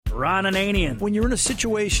Ron Ananian. When you're in a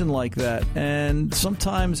situation like that, and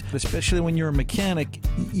sometimes, especially when you're a mechanic,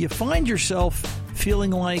 you find yourself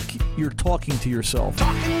feeling like you're talking to yourself.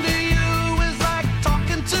 Talking to you is like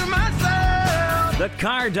talking to myself. The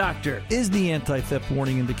Car Doctor. Is the anti-theft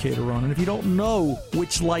warning indicator on? And if you don't know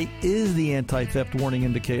which light is the anti-theft warning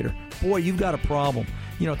indicator, boy, you've got a problem.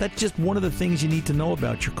 You know, that's just one of the things you need to know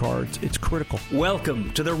about your car. It's critical.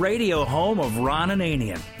 Welcome to the radio home of Ron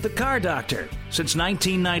Ananian, the Car Doctor. Since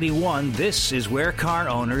 1991, this is where car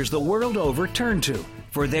owners the world over turn to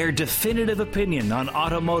for their definitive opinion on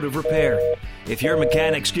automotive repair. If your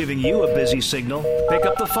mechanic's giving you a busy signal, pick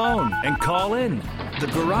up the phone and call in. The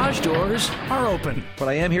garage doors are open. But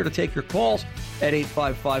I am here to take your calls at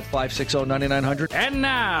 855-560-9900. And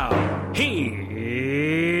now, here's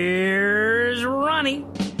Ronnie.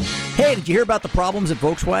 Hey, did you hear about the problems at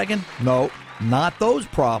Volkswagen? No, not those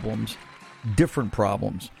problems. Different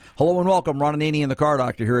problems. Hello and welcome. Ron Ananian, the Car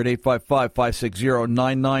Doctor, here at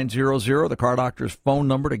 855-560-9900. The Car Doctor's phone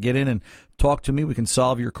number to get in and talk to me. We can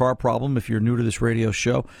solve your car problem. If you're new to this radio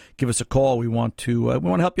show, give us a call. We want to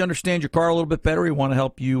help you understand your car a little bit better. We want to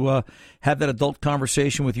help you have that adult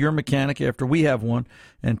conversation with your mechanic after we have one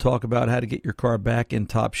and talk about how to get your car back in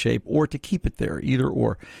top shape or to keep it there, either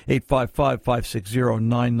or.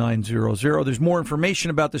 855-560-9900. There's more information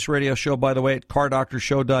about this radio show, by the way, at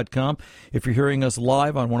cardoctorshow.com. If you're hearing us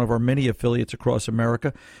live on one of our many affiliates across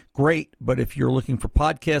America, great. But if you're looking for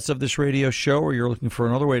podcasts of this radio show or you're looking for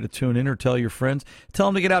another way to tune in or tell your friends, tell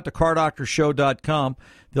them to get out to cardoctorshow.com.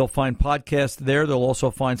 They'll find podcasts there. They'll also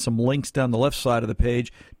find some links down the left side of the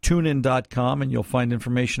page, tunein.com, and you'll find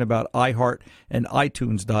information about iHeart and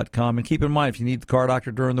iTunes.com. And keep in mind, if you need the Car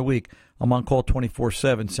Doctor during the week, I'm on call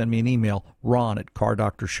 24/7. Send me an email,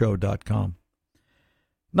 ron@cardoctorshow.com.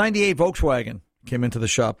 98 Volkswagen came into the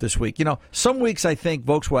shop this week. You know, some weeks I think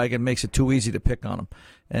Volkswagen makes it too easy to pick on them,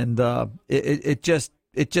 and it just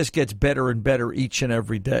gets better and better each and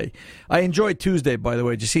every day. I enjoyed Tuesday, by the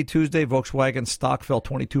way. Did you see Tuesday? Volkswagen stock fell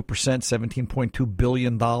 22%, $17.2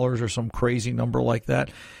 billion or some crazy number like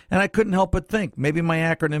that. And I couldn't help but think, maybe my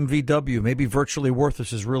acronym VW, maybe virtually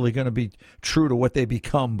worthless is really going to be true to what they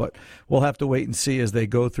become. But we'll have to wait and see as they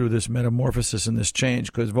go through this metamorphosis and this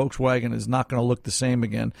change, because Volkswagen is not going to look the same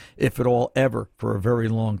again, if at all, ever, for a very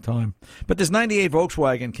long time. But this 98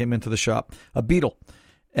 Volkswagen came into the shop, a Beetle.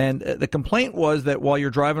 And the complaint was that while you're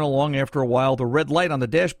driving along, after a while, the red light on the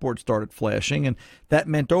dashboard started flashing, and that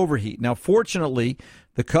meant overheat. Now, fortunately,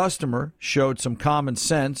 the customer showed some common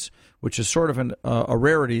sense, which is sort of a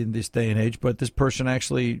rarity in this day and age, but this person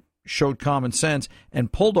actually showed common sense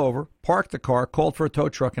and pulled over, parked the car, called for a tow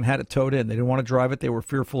truck, and had it towed in. They didn't want to drive it. They were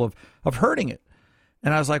fearful of hurting it.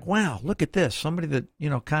 And I was like, wow, look at this. Somebody that, you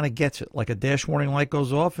know, kind of gets it. Like a dash warning light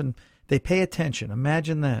goes off, and they pay attention.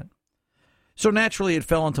 Imagine that. So naturally, it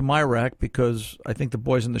fell into my rack because I think the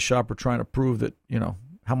boys in the shop were trying to prove that, you know,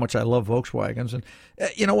 how much I love Volkswagens. And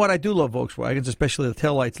you know what? I do love Volkswagens, especially the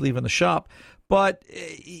taillights leaving the shop. But,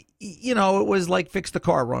 you know, it was like, fix the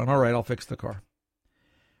car, Ron. All right, I'll fix the car.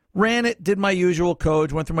 Ran it, did my usual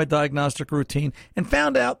codes, went through my diagnostic routine, and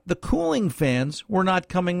found out the cooling fans were not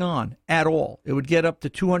coming on at all. It would get up to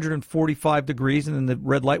 245 degrees, and then the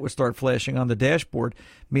red light would start flashing on the dashboard,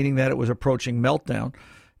 meaning that it was approaching meltdown.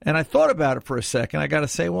 And I thought about it for a second. I got to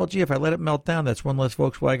say, well, gee, if I let it melt down, that's one less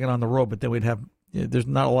Volkswagen on the road. But then we'd have, there's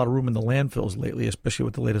not a lot of room in the landfills lately, especially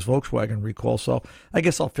with the latest Volkswagen recall. So I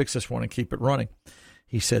guess I'll fix this one and keep it running,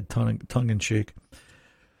 he said, tongue in cheek.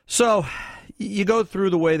 So you go through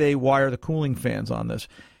the way they wire the cooling fans on this.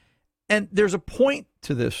 And there's a point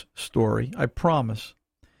to this story, I promise,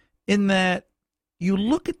 in that you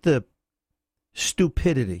look at the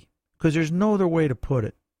stupidity, because there's no other way to put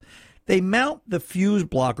it. They mount the fuse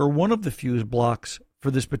block, or one of the fuse blocks for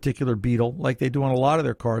this particular Beetle, like they do on a lot of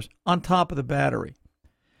their cars, on top of the battery.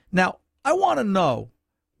 Now, I want to know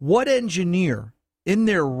what engineer in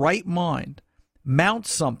their right mind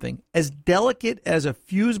mounts something as delicate as a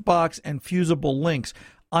fuse box and fusible links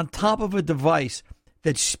on top of a device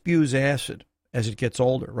that spews acid as it gets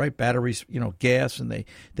older, right? Batteries, you know, gas, and they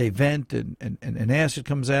vent, and acid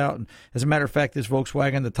comes out. And as a matter of fact, this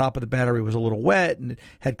Volkswagen, the top of the battery was a little wet, and it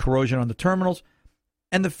had corrosion on the terminals.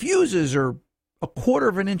 And the fuses are a quarter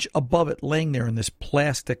of an inch above it, laying there in this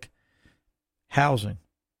plastic housing.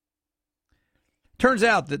 Turns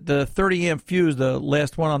out that the 30-amp fuse, the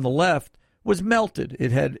last one on the left, was melted.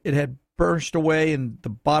 It had burst away, and the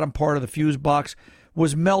bottom part of the fuse box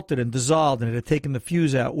was melted and dissolved, and it had taken the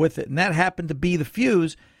fuse out with it. And that happened to be the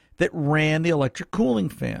fuse that ran the electric cooling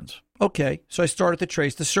fans. Okay, so I started to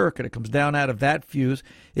trace the circuit. It comes down out of that fuse.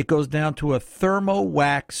 It goes down to a thermo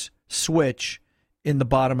wax switch in the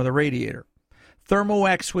bottom of the radiator.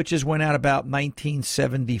 Thermowax switches went out about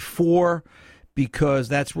 1974 because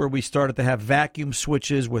that's where we started to have vacuum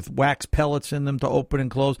switches with wax pellets in them to open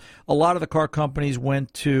and close. A lot of the car companies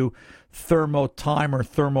went to thermo time or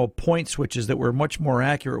thermo point switches that were much more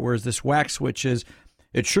accurate, whereas this wax switch is,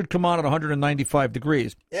 it should come on at 195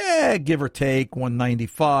 degrees. Yeah, give or take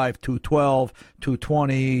 195, 212,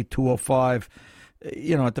 220, 205.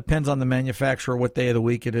 You know, it depends on the manufacturer, what day of the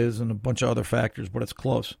week it is, and a bunch of other factors, but it's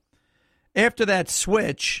close. After that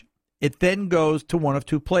switch, it then goes to one of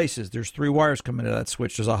two places. There's three wires coming to that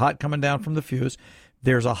switch. There's a hot coming down from the fuse.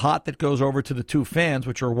 There's a hot that goes over to the two fans,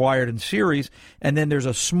 which are wired in series. And then there's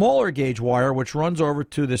a smaller gauge wire, which runs over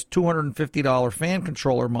to this $250 fan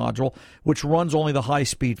controller module, which runs only the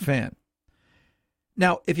high-speed fan.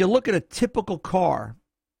 Now, if you look at a typical car,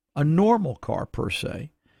 a normal car per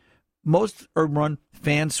se, most are run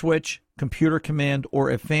fan switch, computer command, or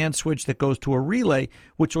a fan switch that goes to a relay,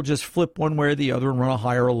 which will just flip one way or the other and run a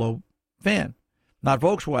high or a low fan. Not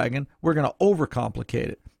Volkswagen. We're going to overcomplicate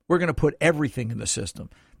it. We're going to put everything in the system.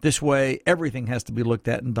 This way, everything has to be looked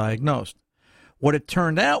at and diagnosed. What it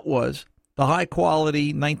turned out was the high-quality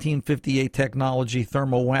 1958 technology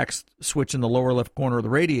thermal wax switch in the lower left corner of the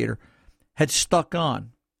radiator had stuck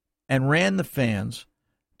on and ran the fans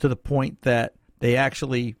to the point that they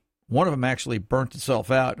actually, one of them actually burnt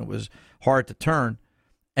itself out and it was hard to turn,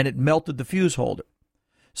 and it melted the fuse holder.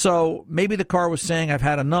 So maybe the car was saying, I've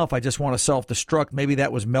had enough, I just want to self-destruct. Maybe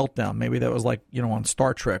that was meltdown. Maybe that was like, you know, on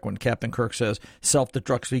Star Trek when Captain Kirk says,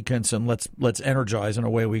 self-destruct sequence and let's energize and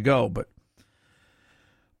away we go. But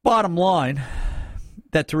bottom line,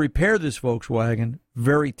 that to repair this Volkswagen,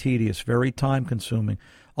 very tedious, very time-consuming.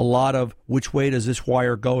 A lot of which way does this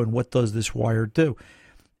wire go and what does this wire do?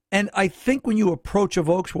 And I think when you approach a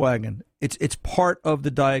Volkswagen, it's part of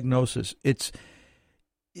the diagnosis. It's,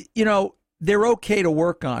 you know, they're okay to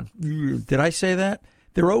work on. Did I say that?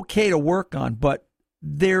 They're okay to work on, but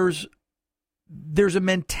there's a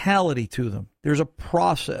mentality to them. There's a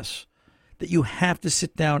process that you have to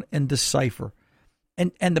sit down and decipher.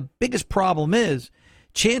 And the biggest problem is,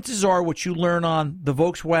 chances are what you learn on the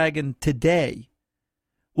Volkswagen today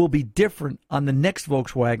will be different on the next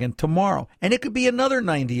Volkswagen tomorrow. And it could be another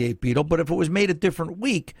 98 Beetle, but if it was made a different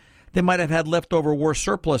week, they might have had leftover war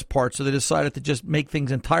surplus parts, so they decided to just make things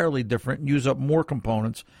entirely different and use up more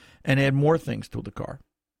components and add more things to the car.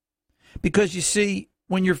 Because you see,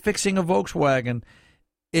 when you're fixing a Volkswagen,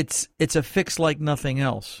 it's a fix like nothing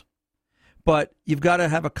else. But you've got to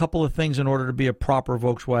have a couple of things in order to be a proper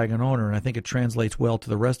Volkswagen owner, and I think it translates well to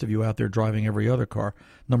the rest of you out there driving every other car.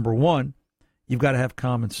 Number one, you've got to have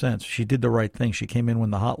common sense. She did the right thing. She came in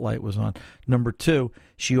when the hot light was on. Number two,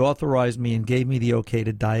 she authorized me and gave me the okay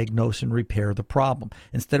to diagnose and repair the problem.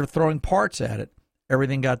 Instead of throwing parts at it,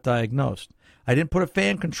 everything got diagnosed. I didn't put a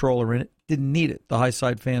fan controller in it. Didn't need it. The high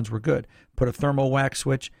side fans were good. Put a thermal wax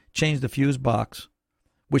switch, changed the fuse box,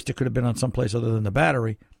 which it could have been on someplace other than the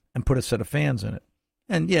battery, and put a set of fans in it.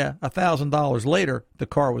 And yeah, $1,000 later, the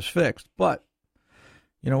car was fixed. But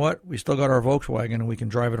you know what? We still got our Volkswagen, and we can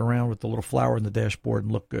drive it around with the little flower in the dashboard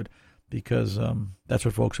and look good, because that's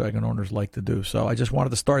what Volkswagen owners like to do. So I just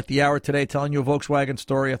wanted to start the hour today telling you a Volkswagen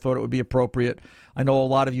story. I thought it would be appropriate. I know a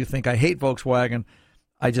lot of you think I hate Volkswagen.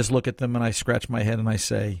 I just look at them and I scratch my head and I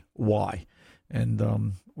say, why? And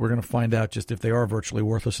we're going to find out just if they are virtually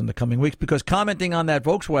worthless in the coming weeks, because commenting on that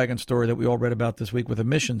Volkswagen story that we all read about this week with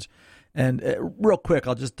emissions, and real quick,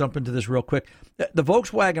 I'll just dump into this real quick. The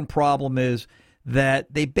Volkswagen problem is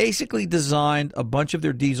that they basically designed a bunch of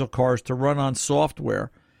their diesel cars to run on software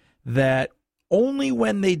that only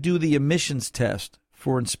when they do the emissions test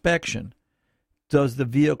for inspection does the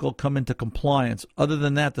vehicle come into compliance. Other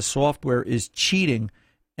than that, the software is cheating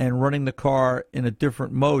and running the car in a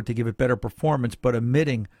different mode to give it better performance, but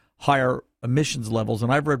emitting higher emissions levels.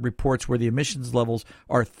 And I've read reports where the emissions levels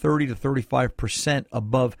are 30 to 35%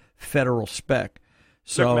 above federal spec.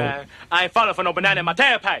 So, look, man, I ain't falling for no banana in my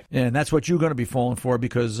tailpipe. And that's what you're going to be falling for,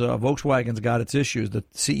 because Volkswagen's got its issues. The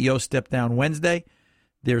CEO stepped down Wednesday.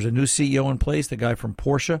 There's a new CEO in place, the guy from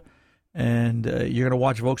Porsche. And you're going to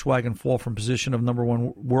watch Volkswagen fall from position of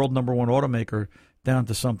world number one automaker down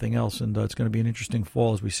to something else. And it's going to be an interesting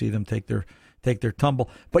fall as we see them take their tumble.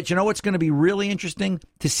 But you know what's going to be really interesting?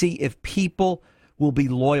 To see if people will be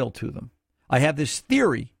loyal to them. I have this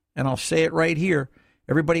theory, and I'll say it right here.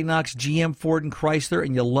 Everybody knocks GM, Ford, and Chrysler,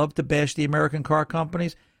 and you love to bash the American car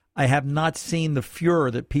companies. I have not seen the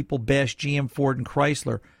furor that people bash GM, Ford, and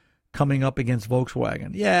Chrysler coming up against Volkswagen.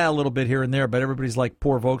 Yeah, a little bit here and there, but everybody's like,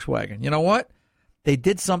 poor Volkswagen. You know what? They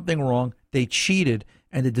did something wrong. They cheated,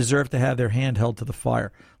 and they deserve to have their hand held to the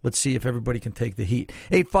fire. Let's see if everybody can take the heat.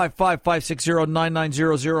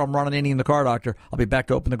 855-560-9900. I'm Ron Ananian, the Car Doctor. I'll be back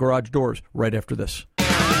to open the garage doors right after this.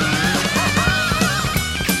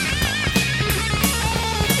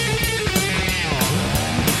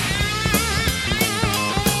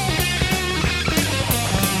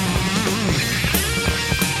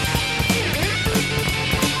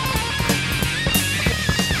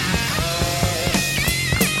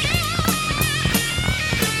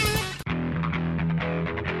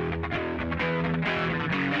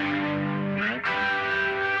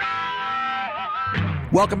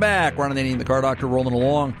 Welcome back. Ron Ananian, the Car Doctor, rolling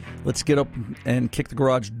along. Let's get up and kick the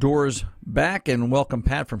garage doors back and welcome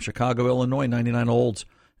Pat from Chicago, Illinois, 99 Olds,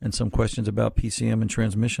 and some questions about PCM and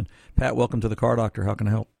transmission. Pat, welcome to the Car Doctor. How can I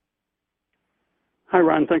help? Hi,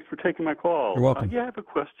 Ron. Thanks for taking my call. You're welcome. I have a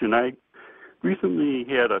question. I recently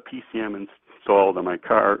had a PCM installed on my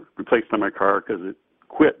car, replaced on my car because it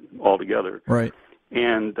quit altogether. Right.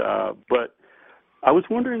 And but I was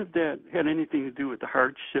wondering if that had anything to do with the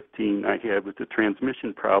hard shifting I had with the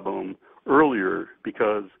transmission problem earlier,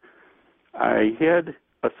 because I had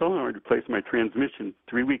a solenoid replace my transmission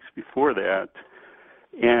 3 weeks before that,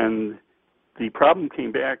 and the problem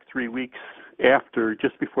came back 3 weeks after,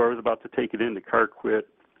 just before I was about to take it in. The car quit,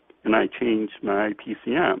 and I changed my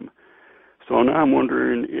PCM. So now I'm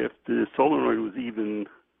wondering if the solenoid was even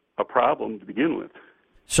a problem to begin with.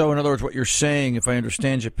 So, in other words, what you're saying, if I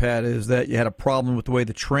understand you, Pat, is that you had a problem with the way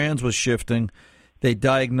the trans was shifting. They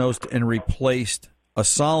diagnosed and replaced a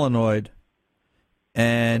solenoid,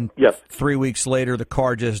 and Yes. 3 weeks later, the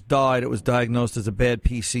car just died. It was diagnosed as a bad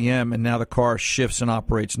PCM, and now the car shifts and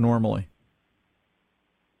operates normally.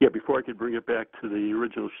 Yeah, before I could bring it back to the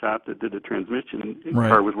original shop that did the transmission, the Right.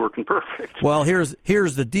 car was working perfect. Well,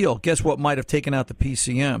 here's the deal. Guess what might have taken out the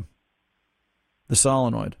PCM? The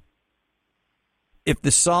solenoid. If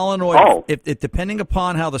the solenoid, if depending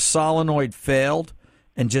upon how the solenoid failed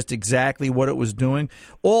and just exactly what it was doing,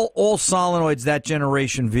 all solenoids that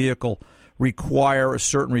generation vehicle require a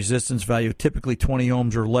certain resistance value, typically 20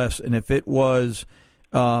 ohms or less. And if it was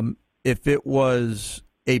a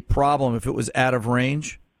problem, if it was out of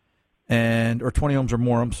range, or 20 ohms or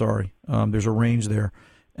more, I'm sorry, there's a range there,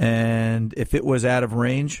 and if it was out of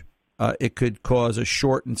range, it could cause a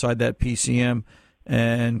short inside that PCM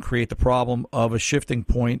and create the problem of a shifting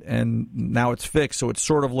point, and now it's fixed. So it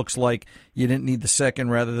sort of looks like you didn't need the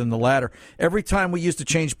second rather than the latter. Every time we used to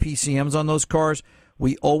change PCMs on those cars,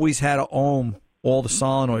 we always had to ohm all the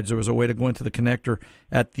solenoids. There was a way to go into the connector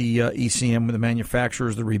at the ECM with the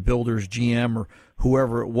manufacturers, the rebuilders, GM, or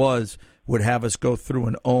whoever it was, would have us go through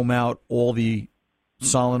and ohm out all the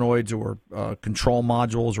solenoids or control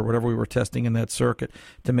modules or whatever we were testing in that circuit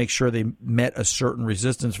to make sure they met a certain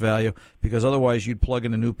resistance value, because otherwise you'd plug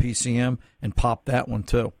in a new PCM and pop that one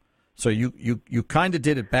too. So you kind of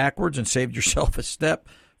did it backwards and saved yourself a step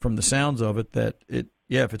from the sounds of it. That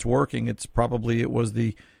if it's working, it was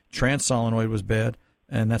the trans solenoid was bad,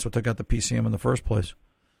 and that's what took out the PCM in the first place.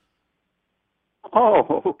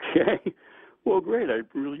 Oh, okay. Well, great. I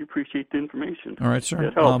really appreciate the information. All right, sir.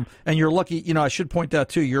 That helps. And you're lucky, I should point out,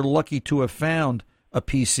 too, you're lucky to have found a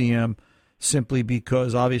PCM simply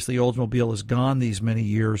because, obviously, Oldsmobile is gone these many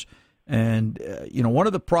years. And, one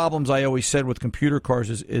of the problems I always said with computer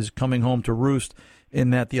cars is coming home to roost,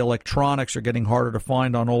 in that the electronics are getting harder to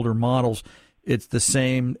find on older models. It's the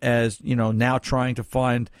same as, now trying to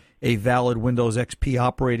find a valid Windows XP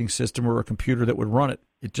operating system or a computer that would run it.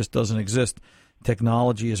 It just doesn't exist.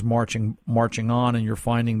 Technology is marching on, and you're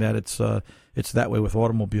finding that it's that way with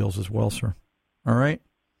automobiles as well, sir. All right?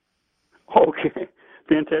 Okay.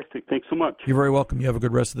 Fantastic. Thanks so much. You're very welcome. You have a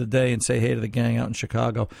good rest of the day, and say hey to the gang out in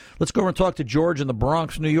Chicago. Let's go over and talk to George in the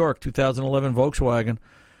Bronx, New York, 2011 Volkswagen.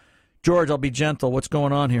 George, I'll be gentle. What's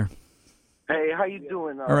going on here? Hey, how you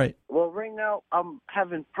doing? All right. Well, right now I'm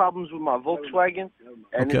having problems with my Volkswagen,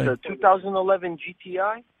 and Okay. it's a 2011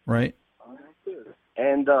 GTI. Right.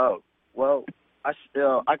 And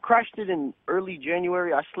I crashed it in early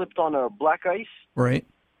January. I slipped on a black ice, Right.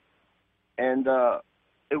 and I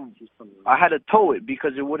had to tow it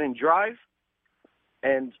because it wouldn't drive.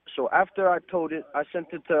 And so after I towed it, I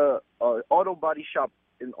sent it to an auto body shop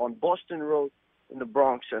on Boston Road in the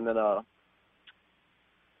Bronx, and then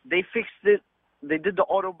they fixed it. They did the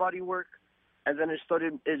auto body work, and then it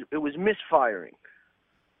was misfiring.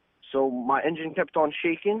 So my engine kept on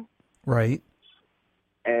shaking. Right.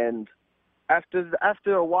 And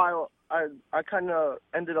after a while, I kind of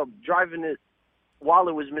ended up driving it while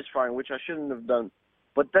it was misfiring, which I shouldn't have done.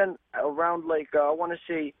 But then around I want to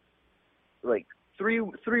say 3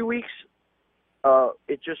 weeks,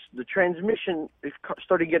 the transmission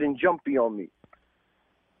started getting jumpy on me.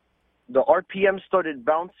 the RPM started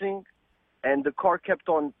bouncing, and the car kept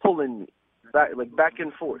on pulling me back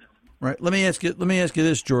and forth. Right. Let me ask you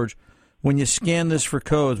this, George. When you scan this for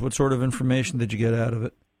codes, what sort of information did you get out of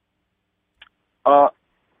it? I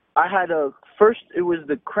had first it was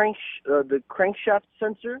the crankshaft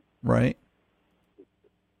sensor. Right.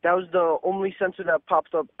 That was the only sensor that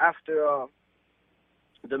popped up after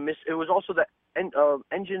It was also the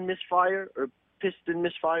engine misfire or piston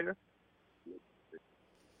misfire.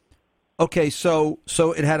 Okay, so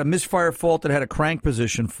it had a misfire fault. It had a crank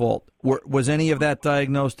position fault. Was any of that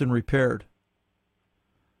diagnosed and repaired?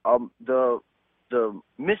 The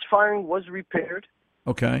misfiring was repaired.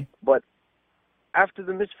 Okay. But after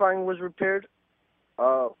the misfiring was repaired,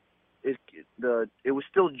 it was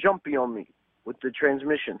still jumpy on me with the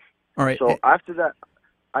transmission. All right. So after that,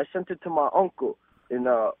 I sent it to my uncle, and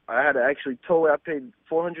I had to actually tow it. I paid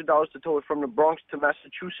 $400 to tow it from the Bronx to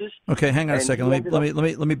Massachusetts. Okay, hang on a second.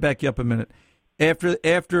 Let me back you up a minute.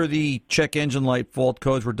 After the check engine light fault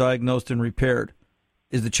codes were diagnosed and repaired,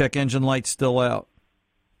 is the check engine light still out?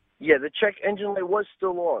 Yeah, the check engine light was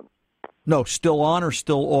still on. No, still on or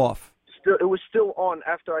still off? It was still on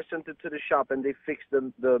after I sent it to the shop, and they fixed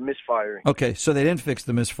the misfiring. Okay, so they didn't fix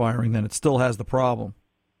the misfiring then. It still has the problem.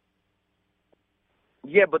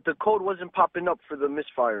 Yeah, but the code wasn't popping up for the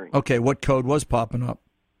misfiring. Okay, what code was popping up?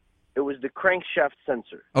 It was the crankshaft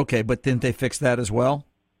sensor. Okay, but didn't they fix that as well?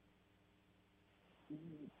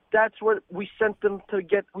 That's what we sent them to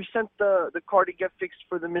get. We sent the car to get fixed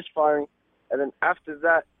for the misfiring, and then after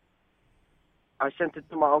that, I sent it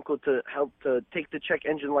to my uncle to help to take the check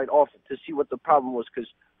engine light off to see what the problem was, because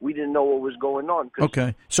we didn't know what was going on.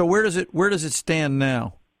 Okay, so where does it stand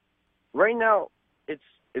now? Right now, it's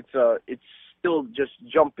still just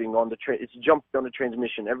jumping on the it's jumping on the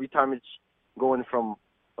transmission every time. It's going from,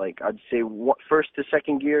 like, I'd say first to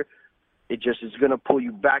second gear. It just is going to pull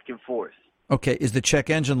you back and forth. Okay, is the check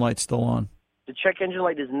engine light still on? The check engine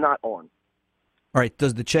light is not on. All right,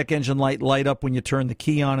 does the check engine light up when you turn the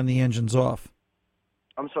key on and the engine's off?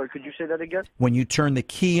 I'm sorry, could you say that again? When you turn the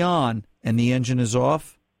key on and the engine is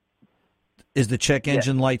off, is the check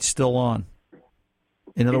engine light still on?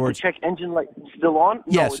 In other words, the check engine light still on?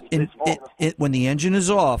 Yes. No, it's on. When the engine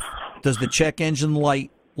is off, does the check engine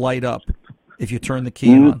light up if you turn the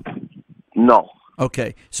key on? No.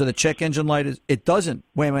 Okay, so the check engine light it doesn't.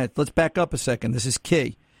 Wait a minute, let's back up a second. This is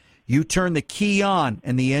key. You turn the key on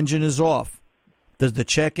and the engine is off. Does the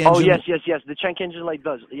check engine... Oh, yes. The check engine light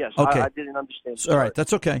does. Yes, okay. I didn't understand. All right,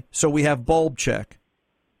 that's okay. So we have bulb check,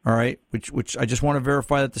 all right, which I just want to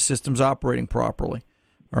verify that the system's operating properly,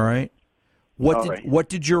 all right? What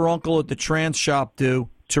did your uncle at the trans shop do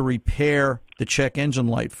to repair the check engine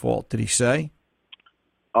light fault? Did he say?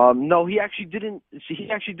 No, he actually didn't.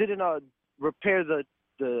 He actually didn't repair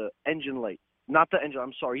the engine light. Not the engine.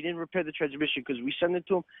 I'm sorry. He didn't repair the transmission because we sent it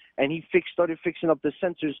to him, and he started fixing up the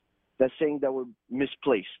sensors that's saying that were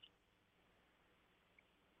misplaced.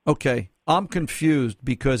 Okay, I'm confused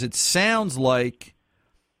because it sounds like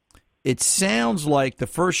the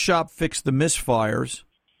first shop fixed the misfires,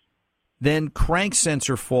 then crank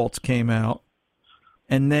sensor faults came out,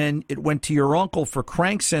 and then it went to your uncle for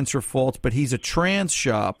crank sensor faults, but he's a trans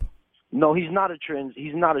shop. No, he's not a trans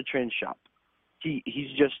shop.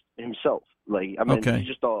 He's just himself. Okay.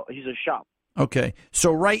 He's a shop. Okay,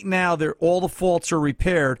 so right now all the faults are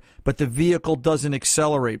repaired, but the vehicle doesn't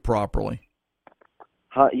accelerate properly.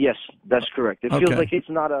 Yes, that's correct. It feels like it's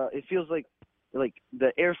not It feels like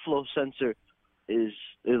the airflow sensor is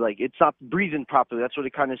it's not breathing properly. That's what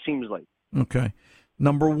it kind of seems like. Okay,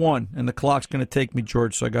 number one, and the clock's going to take me,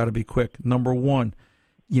 George, so I got to be quick. Number one,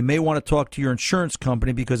 you may want to talk to your insurance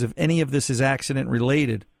company because if any of this is accident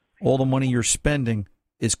related, all the money you're spending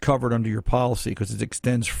is covered under your policy because it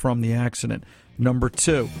extends from the accident. Number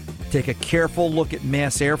two, take a careful look at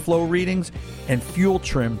mass airflow readings and fuel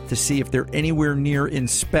trim to see if they're anywhere near in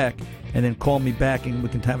spec, and then call me back and we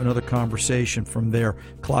can have another conversation from there.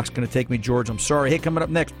 Clock's going to take me, George. I'm sorry. Hey, coming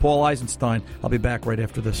up next, Paul Eisenstein. I'll be back right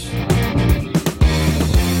after this.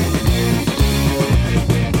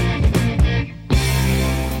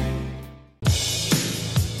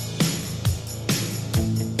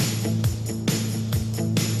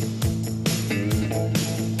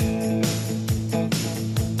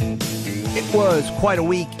 It was quite a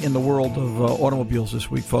week in the world of automobiles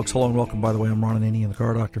this week, folks. Hello and welcome, by the way. I'm Ron Ananian, the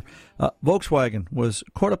Car Doctor. Volkswagen was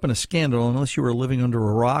caught up in a scandal, unless you were living under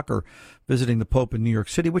a rock or visiting the Pope in New York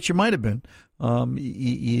City, which you might have been.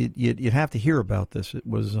 You'd have to hear about this. It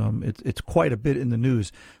was it's quite a bit in the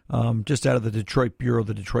news. Just out of the Detroit Bureau,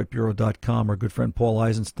 the DetroitBureau.com, our good friend Paul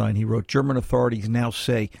Eisenstein, he wrote, German authorities now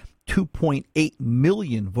say 2.8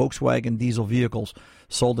 million Volkswagen diesel vehicles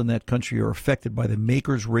sold in that country are affected by the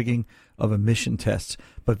maker's rigging of emission tests.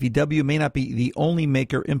 But VW may not be the only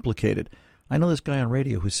maker implicated. I know this guy on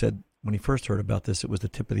radio who said when he first heard about this, it was the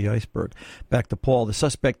tip of the iceberg. Back to Paul. The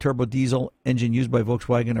suspect turbo diesel engine used by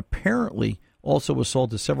Volkswagen apparently also was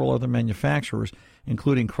sold to several other manufacturers,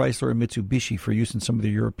 including Chrysler and Mitsubishi, for use in some of the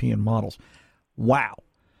European models. Wow.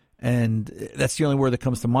 And that's the only word that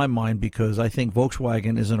comes to my mind, because I think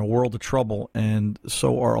Volkswagen is in a world of trouble, and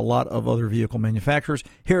so are a lot of other vehicle manufacturers.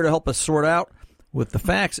 Here to help us sort out with the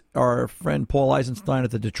facts, our friend Paul Eisenstein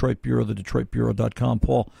at the Detroit Bureau, thedetroitbureau.com.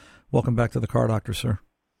 Paul, welcome back to the Car Doctor, sir.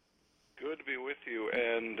 Good to be with you.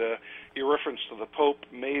 And your reference to the Pope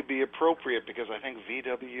may be appropriate, because I think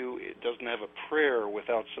VW doesn't have a prayer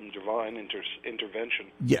without some divine intervention.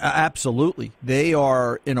 Yeah, absolutely. They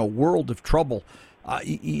are in a world of trouble.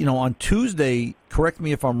 On Tuesday, correct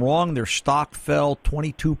me if I'm wrong, their stock fell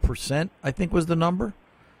 22%, I think was the number.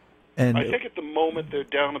 And I think at the moment they're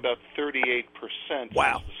down about 38%.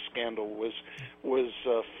 Wow. Since the scandal was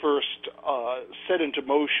first set into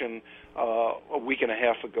motion a week and a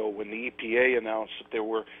half ago, when the EPA announced that there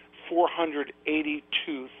were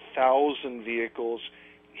 482,000 vehicles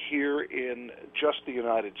here in just the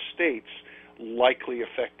United States likely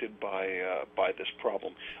affected by this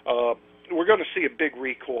problem. We're going to see a big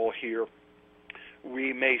recall here.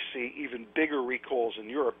 We may see even bigger recalls in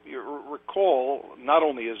Europe. You recall, not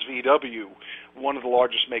only is VW one of the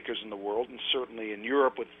largest makers in the world, and certainly in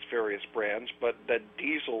Europe with its various brands, but that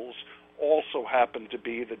diesels also happen to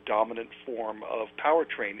be the dominant form of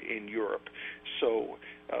powertrain in Europe. So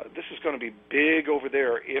this is going to be big over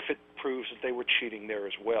there if it proves that they were cheating there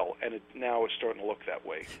as well, and it now is starting to look that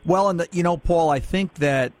way. Well, and Paul, I think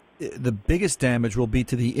that the biggest damage will be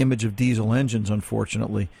to the image of diesel engines,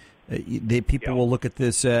 unfortunately. People will look at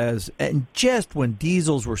this as, and just when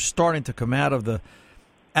diesels were starting to come out of the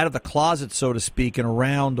closet, so to speak, and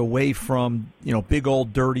around away from big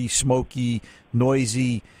old dirty, smoky,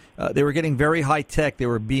 noisy, they were getting very high tech. They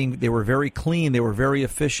were very clean. They were very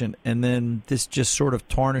efficient, and then this just sort of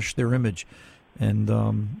tarnished their image. And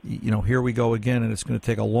here we go again, and it's going to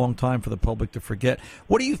take a long time for the public to forget.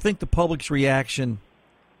 What do you think the public's reaction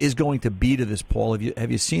is going to be to this, Paul?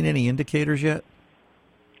 Have you seen any indicators yet?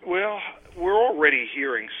 Well, we're already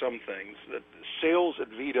hearing some things. That sales at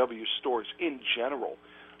VW stores in general,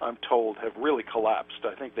 I'm told, have really collapsed.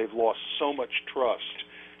 I think they've lost so much trust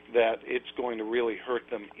that it's going to really hurt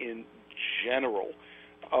them in general.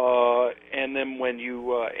 And then when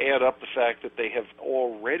you add up the fact that they have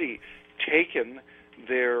already taken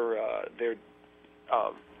their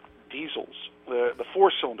diesels, the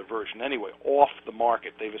four-cylinder version anyway, off the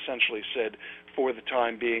market. They've essentially said for the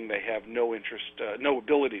time being they have no interest, no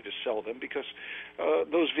ability to sell them, because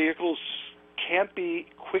those vehicles can't be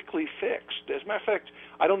quickly fixed. As a matter of fact,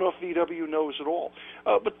 I don't know if VW knows at all.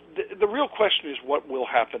 But the real question is what will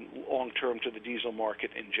happen long-term to the diesel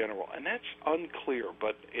market in general, and that's unclear,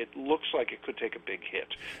 but it looks like it could take a big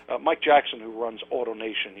hit. Mike Jackson, who runs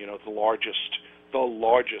AutoNation, the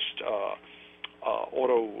largest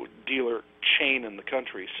auto dealer chain in the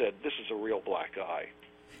country, said this is a real black eye.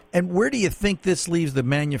 And where do you think this leaves the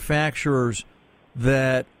manufacturers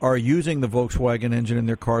that are using the Volkswagen engine in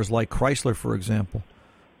their cars, like Chrysler, for example?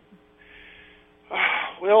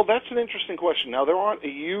 Well, that's an interesting question. Now, there aren't a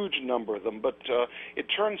huge number of them, but it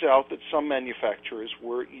turns out that some manufacturers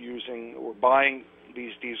were buying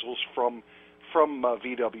these diesels from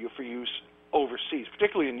VW for use overseas,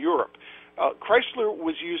 particularly in Europe. Chrysler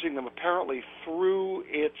was using them apparently through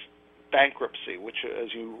its bankruptcy, which,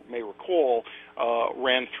 as you may recall,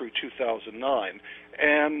 ran through 2009.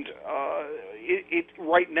 And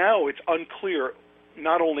right now it's unclear,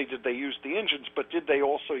 not only did they use the engines, but did they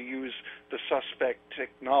also use the suspect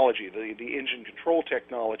technology, the engine control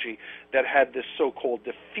technology that had this so-called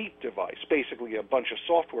defeat device, basically a bunch of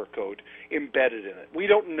software code embedded in it. We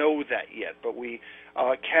don't know that yet, but we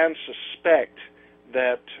can suspect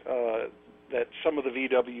that some of the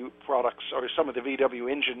VW products, or some of the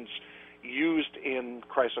VW engines used in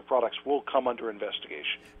Chrysler products, will come under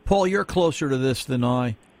investigation. Paul, you're closer to this than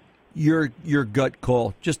I. Your gut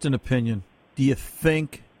call, just an opinion. Do you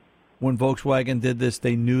think when Volkswagen did this,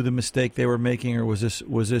 they knew the mistake they were making, or was this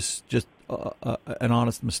just an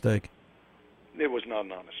honest mistake? It was not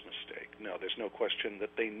an honest mistake. No, there's no question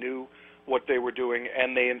that they knew what they were doing,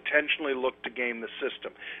 and they intentionally looked to game the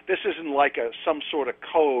system. This isn't like some sort of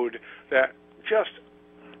code that just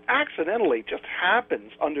accidentally just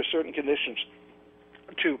happens under certain conditions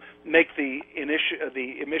to make the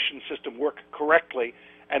emission system work correctly,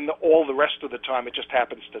 and all the rest of the time it just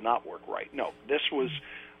happens to not work right. No, this was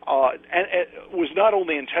And it was not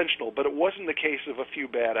only intentional, but it wasn't the case of a few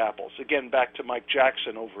bad apples. Again, back to Mike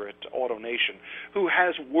Jackson over at AutoNation, who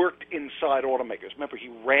has worked inside automakers. Remember, he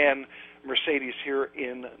ran Mercedes here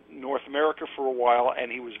in North America for a while,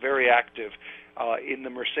 and he was very active in the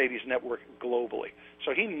Mercedes network globally.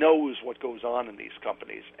 So he knows what goes on in these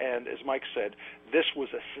companies. And as Mike said, this was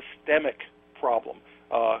a systemic problem,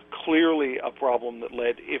 clearly a problem that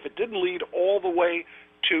led, if it didn't lead all the way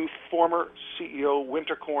to former CEO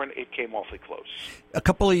Winterkorn, it came awfully close. A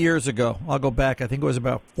couple of years ago, I'll go back, I think it was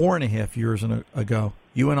about 4.5 years ago,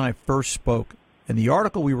 you and I first spoke, and the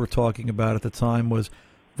article we were talking about at the time was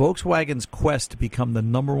Volkswagen's quest to become the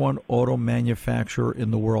number one auto manufacturer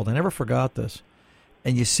in the world. I never forgot this.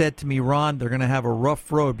 And you said to me, Ron, they're going to have a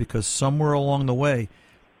rough road because somewhere along the way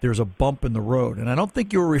there's a bump in the road. And I don't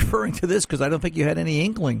think you were referring to this because I don't think you had any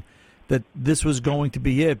inkling that this was going to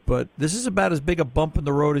be it, but this is about as big a bump in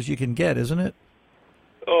the road as you can get, isn't it?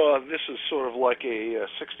 This is sort of like a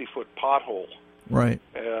 60-foot pothole. Right.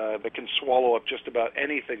 That can swallow up just about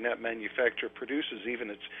anything that manufacturer produces, even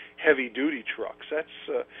its heavy-duty trucks. That's,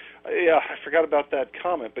 I forgot about that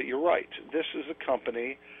comment, but you're right. This is a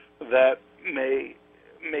company that may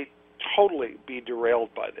totally be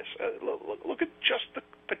derailed by this. Look at just the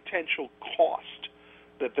potential cost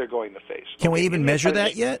that they're going to face. Can we even measure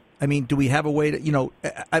that yet? I mean, do we have a way to,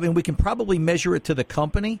 we can probably measure it to the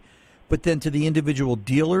company, but then to the individual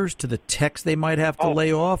dealers, to the techs they might have to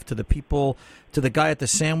lay off, to the people, to the guy at the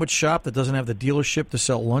sandwich shop that doesn't have the dealership to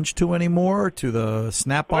sell lunch to anymore, to the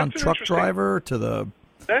Snap-on truck driver, to the...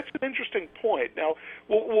 That's an interesting point. Now,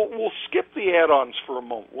 we'll skip the add-ons for a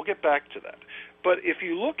moment. We'll get back to that. But if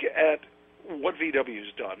you look at what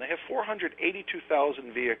VW's done, they have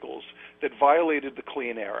 482,000 vehicles that violated the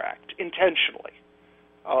Clean Air Act intentionally.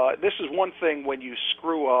 This is one thing when you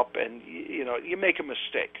screw up and you make a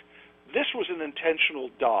mistake. This was an intentional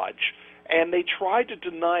dodge, and they tried to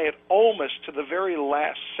deny it almost to the very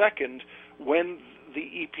last second when the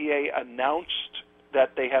EPA announced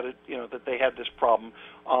that they had this problem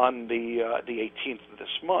on the 18th of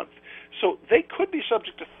this month. So they could be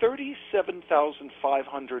subject to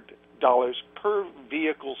 $37,500 per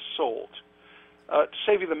vehicle sold. To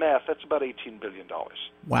save you the math, that's about $18 billion.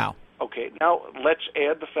 Wow. Okay, now let's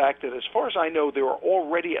add the fact that as far as I know, there are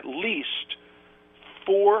already at least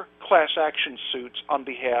 4 class action suits on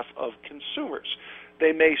behalf of consumers.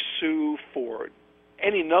 They may sue for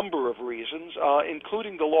any number of reasons,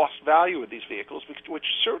 including the lost value of these vehicles, which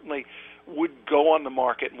certainly would go on the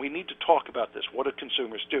market, and we need to talk about this. What do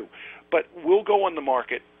consumers do? But will go on the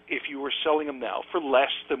market if you were selling them now for less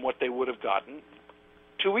than what they would have gotten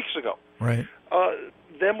 2 weeks ago. Right.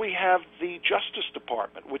 Then we have the Justice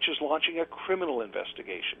Department, which is launching a criminal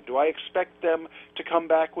investigation. Do I expect them to come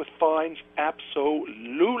back with fines?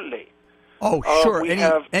 Absolutely. Oh, sure.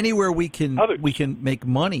 Anywhere we can make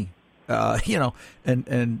money.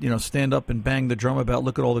 And stand up and bang the drum about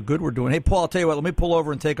look at all the good we're doing. Hey, Paul, I'll tell you what, let me pull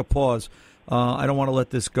over and take a pause. I don't want to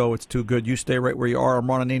let this go. It's too good. You stay right where you are. I'm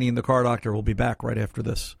Ron Ananian, the Car Doctor. We'll be back right after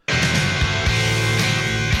this.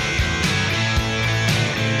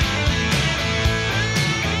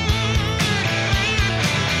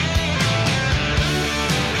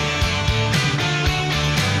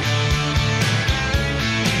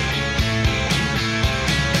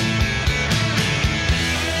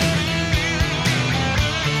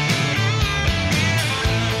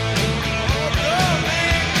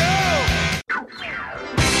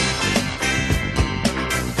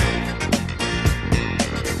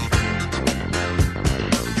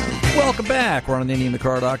 Welcome back. Ron Ananian, the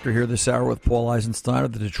Car Doctor, here this hour with Paul Eisenstein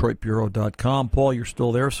of the DetroitBureau.com. Paul, you're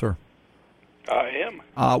still there, sir? I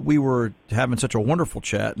am. We were having such a wonderful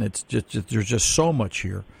chat, and it's just there's just so much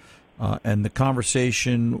here. And the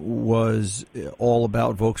conversation was all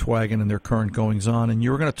about Volkswagen and their current goings-on. And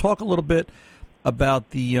you were going to talk a little bit about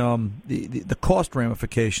the cost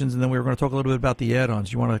ramifications, and then we were going to talk a little bit about the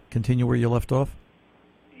add-ons. You want to continue where you left off?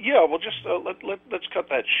 Yeah, well, just let's cut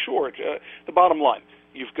that short. The bottom line,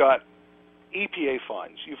 you've got EPA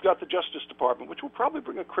fines. You've got the Justice Department, which will probably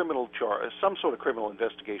bring a criminal charge, some sort of criminal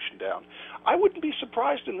investigation down. I wouldn't be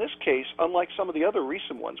surprised in this case, unlike some of the other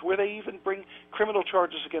recent ones, where they even bring criminal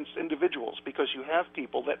charges against individuals because you have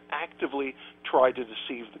people that actively try to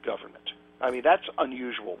deceive the government. I mean, that's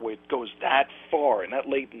unusual where it goes that far and that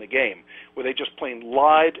late in the game, where they just plain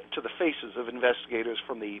lied to the faces of investigators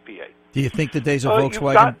from the EPA. Do you think the days of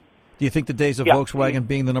Volkswagen... Do you think the days of Volkswagen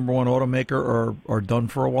being the number one automaker are done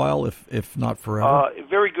for a while, if not forever?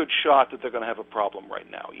 Very good shot that they're going to have a problem right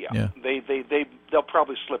now. Yeah. They'll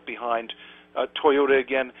probably slip behind Toyota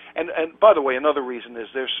again. And by the way, another reason is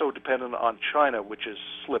they're so dependent on China, which is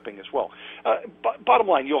slipping as well. Bottom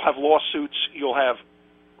line, you'll have lawsuits, you'll have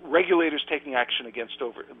regulators taking action against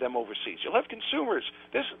them overseas. You'll have consumers.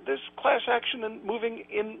 There's class action and moving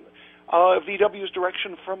in VW's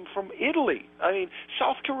direction from Italy. I mean,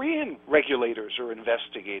 South Korean regulators are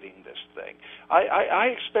investigating this thing. I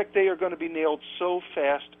expect they are going to be nailed so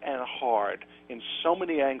fast and hard in so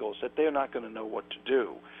many angles that they're not going to know what to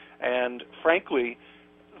do. And frankly,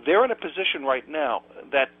 they're in a position right now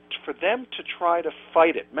that for them to try to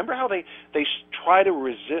fight it, remember how they try to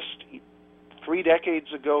resist 3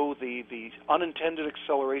 decades ago the unintended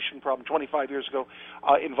acceleration problem 25 years ago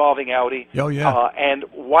involving Audi. Oh, yeah. And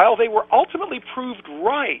while they were ultimately proved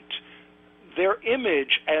right, their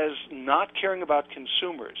image as not caring about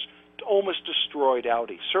consumers almost destroyed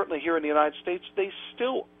Audi. Certainly here in the United States, they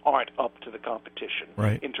still aren't up to the competition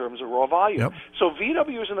in terms of raw volume. Yep. So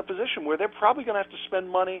VW is in a position where they're probably going to have to spend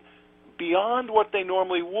money beyond what they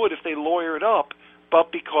normally would if they lawyer it up,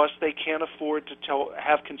 but because they can't afford to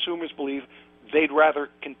have consumers believe, they'd rather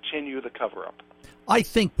continue the cover-up. I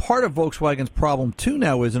think part of Volkswagen's problem, too,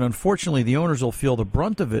 now is, and unfortunately the owners will feel the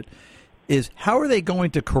brunt of it, is how are they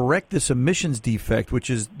going to correct this emissions defect, which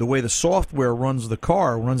is the way the software runs the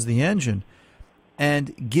car, runs the engine,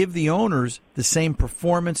 and give the owners the same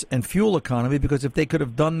performance and fuel economy, because if they could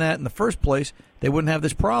have done that in the first place, they wouldn't have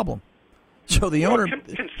this problem. So the owner,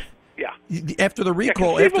 after the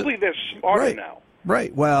recall... conceivably they're smarter now.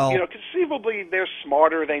 Right, well... conceivably they're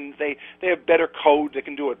smarter, they have better code that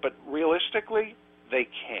can do it, but realistically, they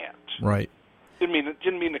can't. Right. Didn't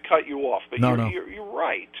mean to cut you off, but you're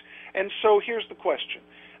right. And so here's the question.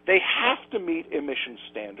 They have to meet emission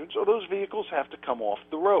standards, or those vehicles have to come off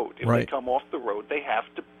the road. If they come off the road, they have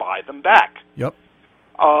to buy them back. Yep.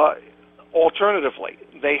 Alternatively,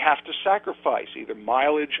 they have to sacrifice either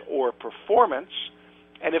mileage or performance,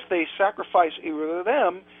 and if they sacrifice either of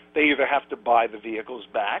them, they either have to buy the vehicles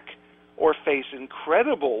back or face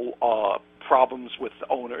incredible problems with the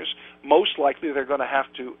owners. Most likely they're going to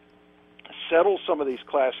have to settle some of these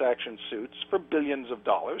class action suits for billions of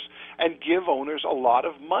dollars and give owners a lot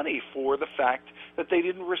of money for the fact that they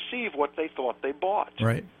didn't receive what they thought they bought.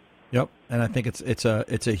 Right. Yep. And I think it's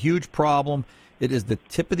a huge problem. It is the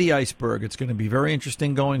tip of the iceberg. It's going to be very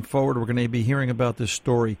interesting going forward. We're going to be hearing about this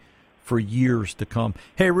story for years to come.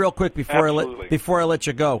 Hey, real quick before I let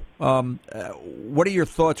you go, what are your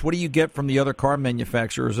thoughts? What do you get from the other car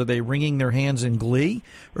manufacturers? Are they wringing their hands in glee,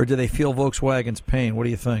 or do they feel Volkswagen's pain? What do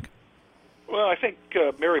you think? Well, I think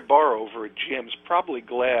Mary Barra over at GM is probably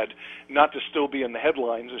glad not to still be in the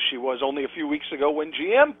headlines as she was only a few weeks ago when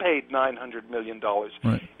GM paid $900 million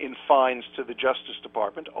in fines to the Justice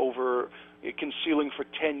Department over concealing for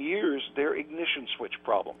 10 years their ignition switch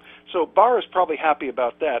problem. So Barra's probably happy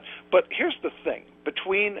about that. But here's the thing.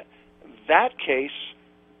 Between that case,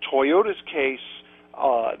 Toyota's case,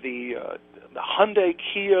 the Hyundai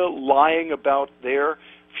Kia lying about their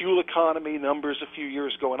fuel economy numbers a few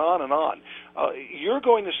years ago, and on, you're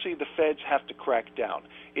going to see the feds have to crack down.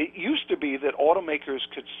 It used to be that automakers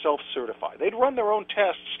could self-certify. They'd run their own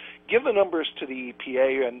tests, give the numbers to the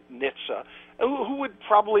EPA and NHTSA, who would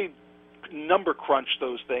probably number crunch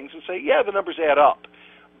those things and say, yeah, the numbers add up.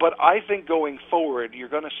 But I think going forward, you're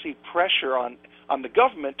going to see pressure on the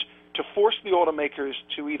government to force the automakers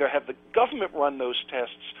to either have the government run those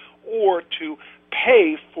tests or to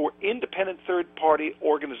pay for independent third-party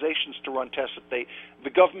organizations to run tests that the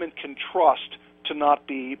government can trust to not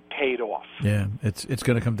be paid off. Yeah, it's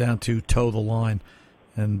going to come down to toe the line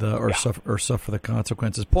and or suffer the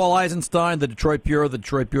consequences. Paul Eisenstein, the Detroit Bureau,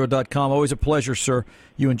 thedetroitbureau.com. Always a pleasure, sir.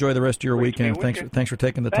 You enjoy the rest of your weekend. Thanks for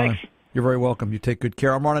taking the time. You're very welcome. You take good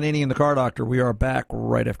care. I'm Ron Ananian, the Car Doctor. We are back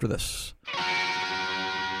right after this.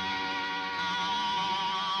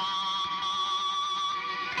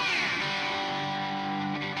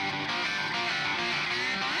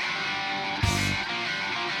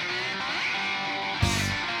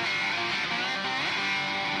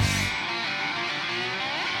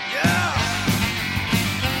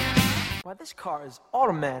 This car is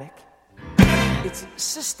automatic, it's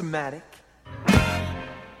systematic,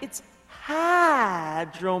 it's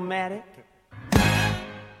hydromatic.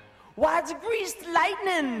 Why, it's greased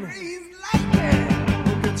lightning.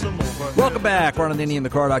 Welcome back, Ron Ananian, the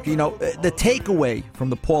Car Doctor. You know, the takeaway from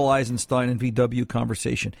the Paul Eisenstein and VW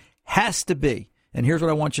conversation has to be, and here's what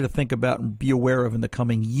I want you to think about and be aware of in the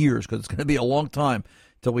coming years, because it's going to be a long time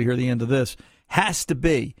until we hear the end of this, has to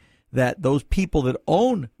be that those people that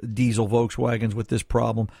own diesel Volkswagens with this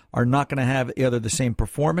problem are not going to have either the same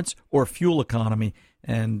performance or fuel economy,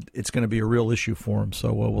 and it's going to be a real issue for them.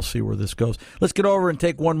 So we'll see where this goes. Let's get over and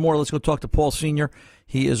take one more. Let's go talk to Paul Sr.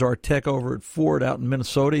 He is our tech over at Ford out in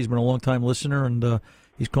Minnesota. He's been a long-time listener, and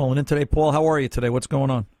he's calling in today. Paul, how are you today? What's going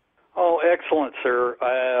on? Oh, excellent, sir.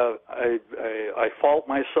 I fault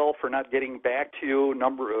myself for not getting back to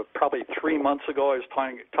you. Probably 3 months ago, I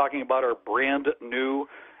was talking about our brand new,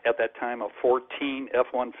 at that time, a 14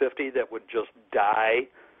 F-150 that would just die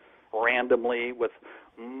randomly with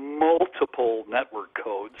multiple network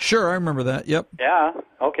codes. Sure, I remember that. Yep. Yeah.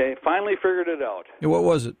 Okay. Finally figured it out. Yeah, what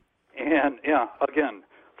was it? And again,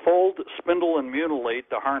 fold, spindle, and mutilate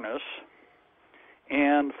the harness.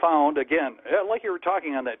 And found, again, like you were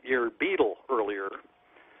talking on your Beetle earlier,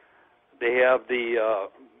 they have the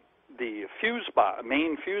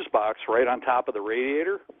main fuse box right on top of the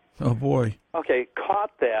radiator. Oh, boy. Okay,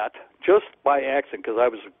 caught that just by accident because I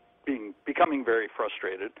was becoming very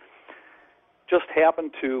frustrated. Just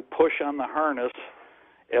happened to push on the harness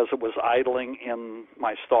as it was idling in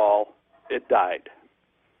my stall. It died.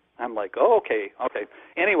 I'm like, oh, okay.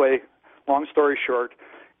 Anyway, long story short,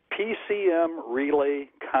 PCM relay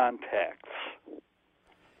contacts.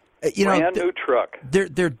 Brand new truck.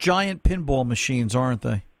 They're giant pinball machines, aren't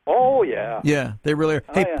they? Oh, yeah. Yeah, they really are.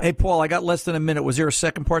 Hey, Paul, I got less than a minute. Was there a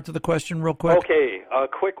second part to the question real quick? Okay, a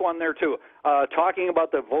quick one there, too. Talking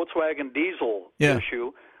about the Volkswagen diesel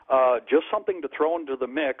issue, just something to throw into the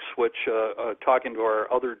mix, which, talking to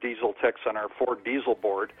our other diesel techs on our Ford diesel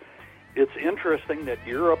board, it's interesting that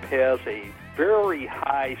Europe has a very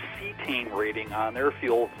high cetane rating on their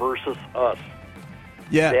fuel versus us.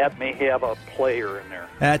 Yeah. That may have a player in there.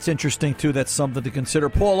 That's interesting, too. That's something to consider.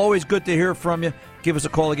 Paul, always good to hear from you. Give us a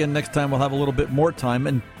call again next time. We'll have a little bit more time.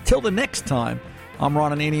 Until the next time, I'm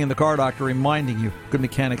Ron Ananian, the Car Doctor, reminding you good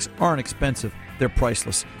mechanics aren't expensive. They're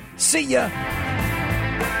priceless. See ya!